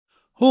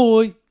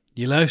Hoi,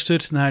 je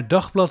luistert naar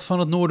Dagblad van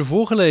het Noorden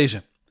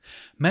voorgelezen.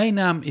 Mijn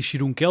naam is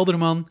Jeroen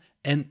Kelderman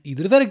en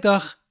iedere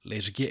werkdag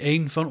lees ik je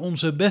een van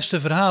onze beste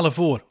verhalen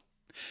voor.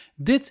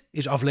 Dit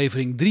is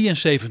aflevering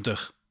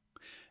 73.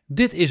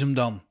 Dit is hem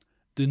dan,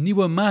 de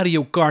nieuwe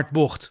Mario Kart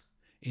bocht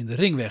in de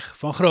ringweg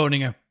van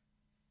Groningen.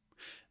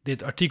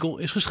 Dit artikel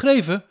is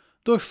geschreven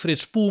door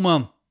Frits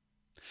Poelman.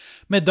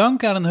 Met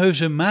dank aan een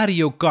heuse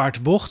Mario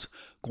Kart bocht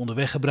konden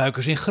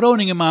weggebruikers in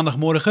Groningen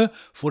maandagmorgen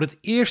voor het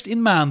eerst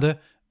in maanden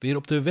weer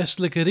op de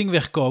westelijke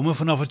ringweg komen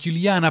vanaf het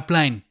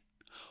Julianaplein.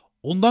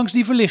 Ondanks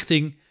die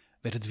verlichting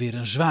werd het weer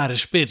een zware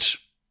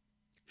spits.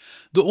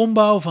 De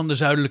ombouw van de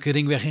zuidelijke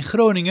ringweg in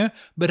Groningen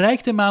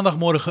bereikte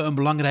maandagmorgen een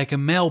belangrijke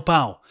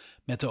mijlpaal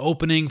met de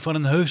opening van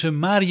een heuse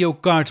Mario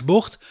Kart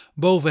bocht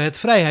boven het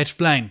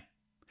Vrijheidsplein.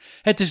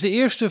 Het is de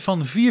eerste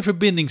van 4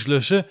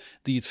 verbindingslussen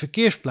die het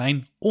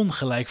verkeersplein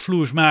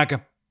ongelijkvloers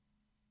maken.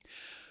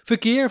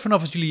 Verkeer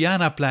vanaf het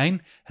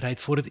Julianaplein rijdt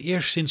voor het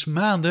eerst sinds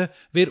maanden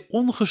weer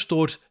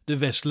ongestoord de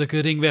westelijke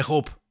ringweg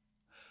op.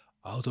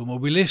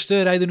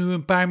 Automobilisten rijden nu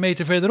een paar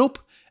meter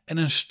verderop en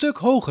een stuk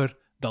hoger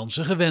dan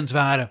ze gewend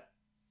waren.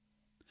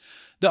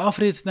 De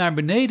afrit naar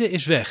beneden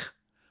is weg,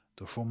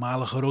 de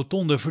voormalige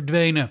rotonde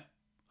verdwenen.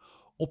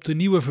 Op de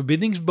nieuwe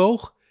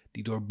verbindingsboog,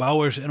 die door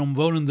bouwers en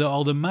omwonenden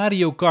al de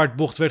Mario Kart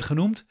bocht werd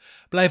genoemd,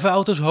 blijven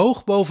auto's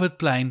hoog boven het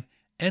plein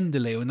en de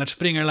Leonard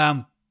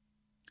Springerlaan.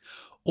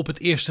 Op het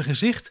eerste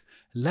gezicht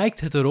lijkt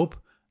het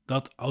erop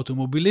dat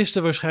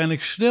automobilisten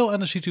waarschijnlijk snel aan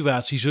de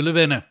situatie zullen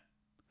wennen.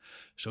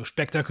 Zo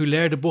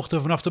spectaculair de bocht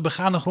er vanaf de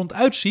begane grond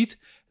uitziet,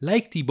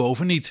 lijkt die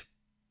boven niet.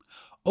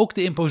 Ook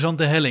de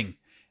imposante helling,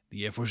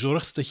 die ervoor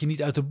zorgt dat je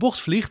niet uit de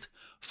bocht vliegt,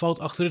 valt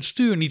achter het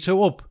stuur niet zo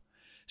op,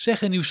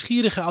 zeggen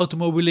nieuwsgierige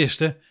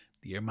automobilisten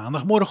die er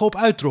maandagmorgen op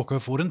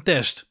uittrokken voor een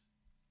test.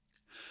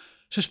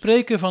 Ze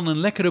spreken van een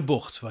lekkere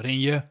bocht waarin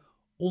je,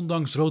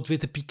 ondanks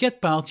rood-witte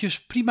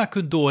piketpaaltjes, prima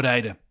kunt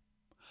doorrijden.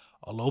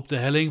 Al loopt de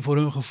helling voor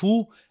hun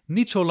gevoel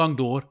niet zo lang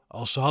door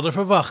als ze hadden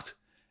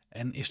verwacht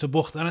en is de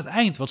bocht aan het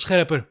eind wat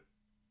scherper.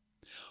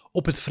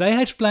 Op het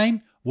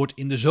Vrijheidsplein wordt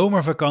in de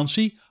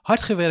zomervakantie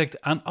hard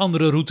gewerkt aan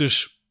andere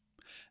routes.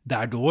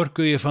 Daardoor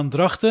kun je van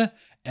Drachten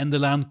en de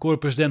laan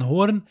Corpus den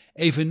Hoorn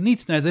even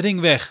niet naar de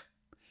ringweg.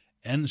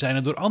 En zijn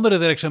er door andere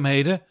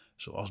werkzaamheden,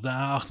 zoals de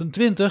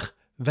A28,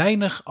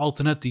 weinig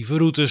alternatieve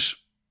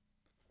routes.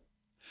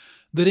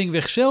 De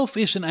ringweg zelf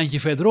is een eindje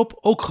verderop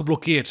ook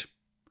geblokkeerd.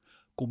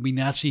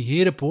 Combinatie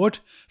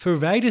Herenpoort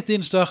verwijdert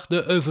dinsdag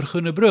de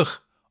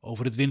Euvergunnebrug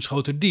over het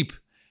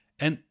Winschoterdiep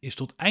en is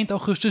tot eind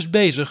augustus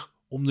bezig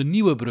om de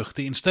nieuwe brug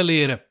te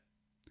installeren.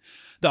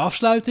 De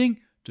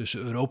afsluiting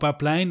tussen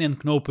Europaplein en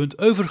knooppunt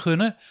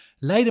Euvergunne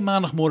leidde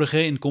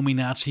maandagmorgen in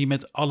combinatie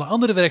met alle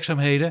andere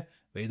werkzaamheden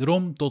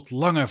wederom tot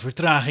lange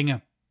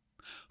vertragingen.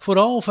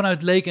 Vooral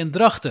vanuit Leek en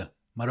Drachten,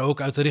 maar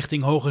ook uit de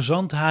richting Hoge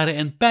Zand, Haren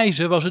en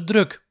Peijzen was het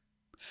druk.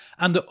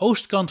 Aan de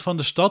oostkant van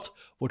de stad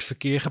wordt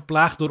verkeer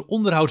geplaagd door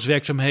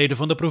onderhoudswerkzaamheden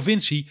van de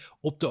provincie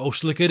op de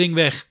oostelijke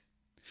ringweg.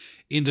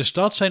 In de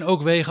stad zijn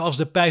ook wegen als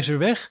de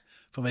Peizerweg,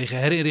 vanwege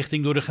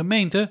herinrichting door de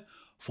gemeente,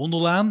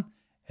 Vondellaan,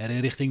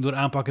 herinrichting door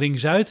aanpak Ring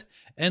Zuid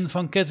en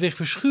Van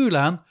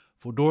Ketweg-Verschuurlaan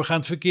voor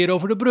doorgaand verkeer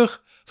over de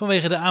brug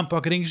vanwege de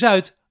aanpak Ring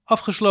Zuid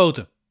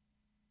afgesloten.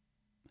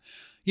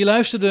 Je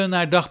luisterde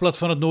naar Dagblad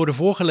van het Noorden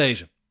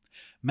voorgelezen.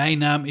 Mijn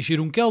naam is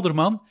Jeroen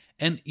Kelderman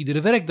en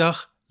iedere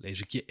werkdag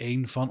lees ik je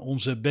een van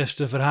onze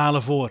beste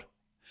verhalen voor.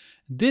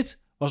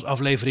 Dit was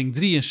aflevering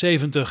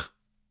 73.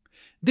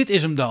 Dit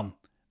is hem dan,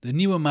 de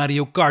nieuwe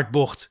Mario Kart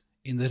bocht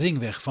in de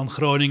ringweg van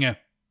Groningen.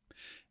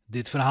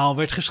 Dit verhaal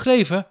werd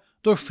geschreven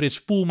door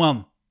Frits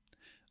Poelman.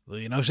 Wil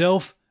je nou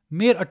zelf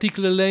meer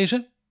artikelen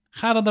lezen?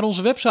 Ga dan naar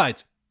onze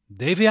website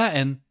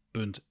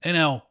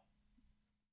dvhn.nl.